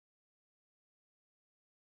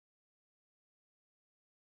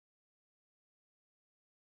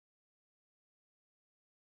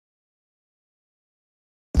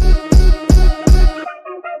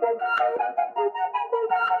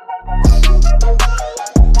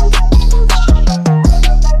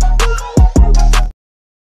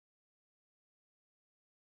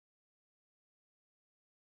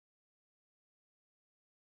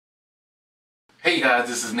guys,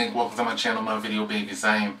 this is Nick. Welcome to my channel, my video babies.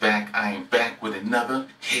 I am back with another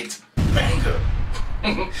hit banger.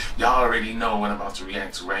 Y'all already know what I'm about to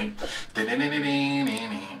react to, right?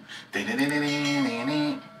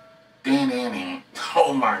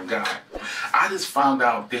 Oh my god. I just found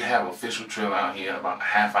out they have official trailer out here about a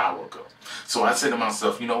half hour ago. So I said to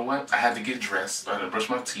myself, you know what? I had to get dressed, I had to brush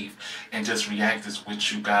my teeth, and just react this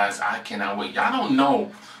with you guys. I cannot wait. Y'all don't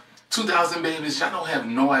know. 2000 babies, y'all don't have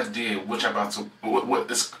no idea what's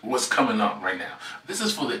coming up right now. This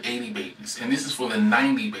is for the 80 babies, and this is for the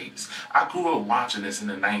 90 babies. I grew up watching this in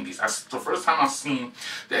the 90s. The first time I seen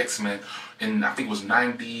the X-Men, and I think it was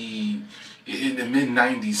 90, in the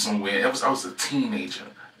mid-90s somewhere. I was a teenager.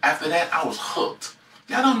 After that, I was hooked.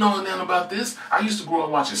 Y'all don't know nothing about this. I used to grow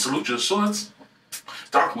up watching Salute Your Swords,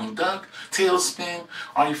 Darkwing Duck, Tailspin,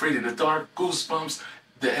 Are You Afraid of the Dark, Goosebumps,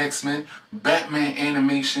 the X-Men, Batman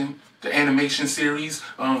animation, the animation series,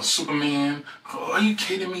 Superman. Are you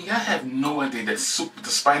kidding me? I have no idea that the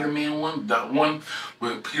Spider-Man one, that one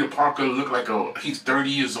where Peter Parker looked like he's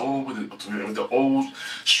 30 years old with the old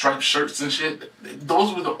striped shirts and shit.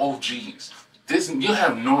 Those were the OGs. Disney, you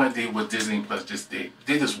have no idea what Disney Plus just did.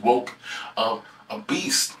 They just woke up a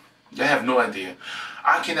beast. You have no idea.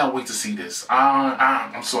 I cannot wait to see this.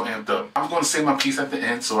 I'm so amped up. I'm going to say my piece at the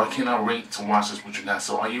end, so I cannot wait to watch this with you guys.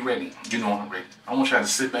 So are you ready? You know I'm ready. I want you to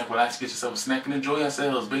sit back, relax, get yourself a snack, and enjoy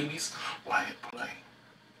yourselves, babies. Why play?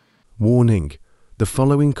 Warning. The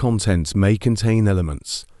following content may contain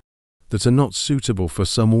elements that are not suitable for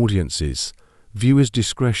some audiences. Viewers'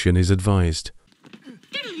 discretion is advised.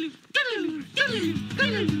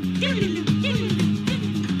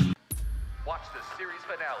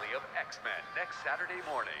 Finale of X-Men next Saturday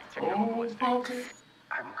morning. Okay.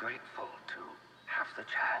 I'm grateful to have the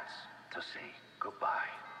chance to say goodbye.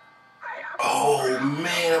 Oh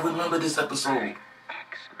man, I remember this episode.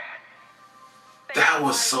 X-Men. That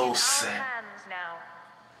was so sad.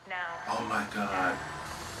 Oh my god.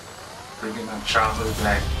 Bringing my childhood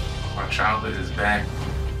back. My childhood is back.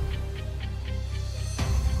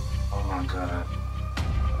 Oh my god.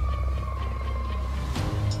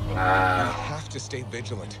 Wow. We have to stay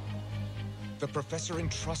vigilant. The professor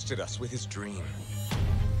entrusted us with his dream.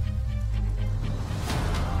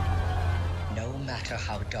 No matter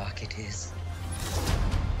how dark it is,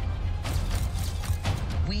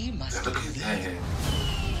 we must believe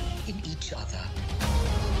in each other.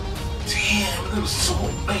 Damn, it was so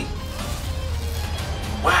late.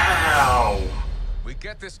 Wow. We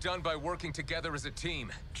get this done by working together as a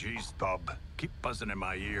team. Jeez, bub. Keep buzzing in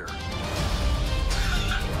my ear.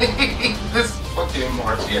 This fucking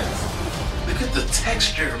March, yes. Look at the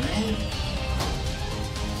texture, man.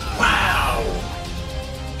 Wow.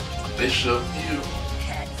 Bishop, you.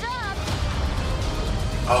 Heads up.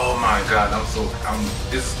 Oh my god,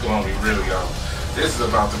 this is gonna be really off. This is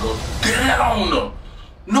about to go down.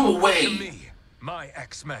 No way. To me, my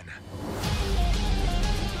X-Men.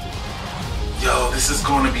 Yo, this is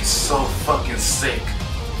gonna be so fucking sick.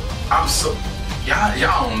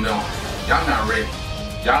 Y'all don't know. Y'all not ready.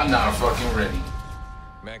 Y'all not fucking ready.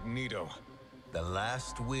 Magneto. The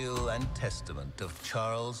last will and testament of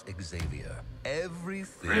Charles Xavier.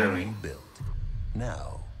 Everything Really? he built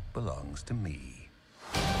now belongs to me.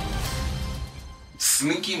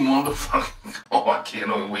 Sneaky motherfucker. Oh, I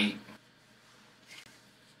cannot wait.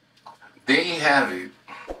 There you have it.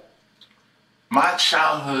 My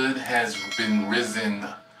childhood has been risen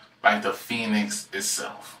like the phoenix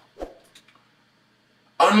itself.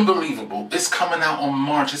 Unbelievable. It's coming out on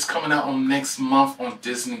March. It's coming out on next month on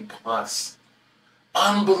Disney Plus.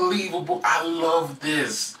 Unbelievable. I love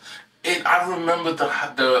this. I remember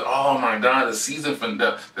oh my god, the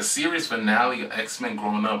series finale of X-Men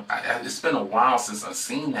growing up. It's been a while since I've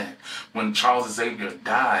seen that, when Charles Xavier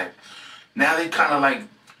died. Now they kind of like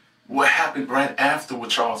what happened right after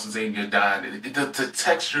when Charles Xavier died. The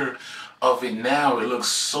texture of it now, it looks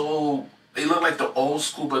so... They look like the old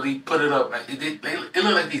school, but they put it up. It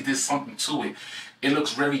look like they did something to it. It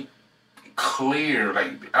looks very clear.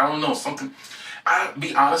 Like, I don't know, something. I'll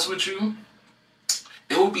be honest with you.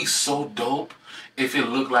 It would be so dope if it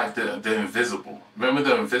looked like the Invisible. Remember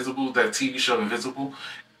the Invisible, that TV show Invisible?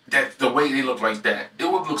 The way they look like that. It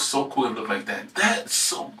would look so cool if it looked like that. That's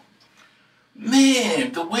so...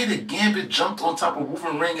 Man, the way the Gambit jumped on top of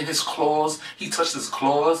Wolverine and his claws, he touched his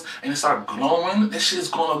claws and it started glowing. That shit is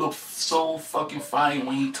gonna look so fucking fire.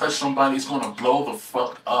 When he touched somebody, it's gonna blow the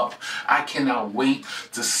fuck up. I cannot wait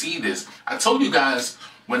to see this. I told you guys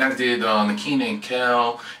when I did the Kenan and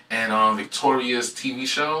Kel and Victoria's TV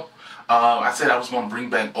show, I said I was gonna bring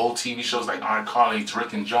back old TV shows like iCarly,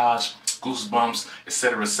 Drake and Josh. Goosebumps,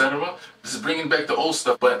 etc., etc. This is bringing back the old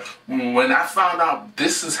stuff. But when I found out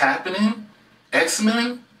this is happening,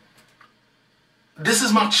 X-Men, this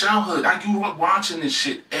is my childhood. I grew up watching this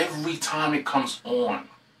shit every time it comes on.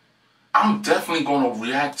 I'm definitely going to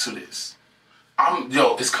react to this.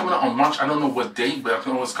 It's coming out on March. I don't know what date, but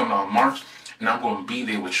I know it's coming out on March. And I'm going to be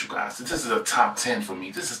there with you guys. This is a top 10 for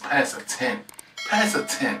me. This is past a 10. Past a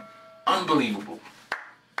 10. Unbelievable.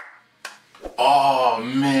 Oh,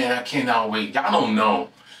 man, I cannot wait. Y'all don't know.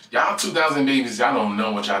 Y'all 2000 babies, y'all don't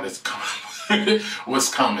know what y'all is coming.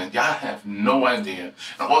 What's coming. Y'all have no idea.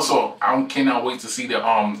 And also, I cannot wait to see the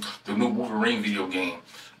new Wolverine video game.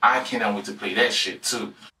 I cannot wait to play that shit,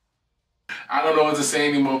 too. I don't know what to say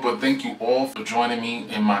anymore, but thank you all for joining me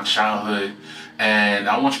in my childhood. And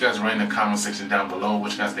I want you guys to write in the comment section down below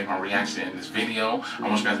what you guys think my reaction in this video. I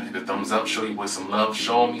want you guys to hit the thumbs up, show you boys some love,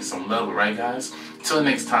 show me some love, right guys? Till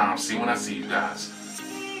next time, see you when I see you guys.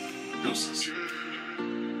 Deuces.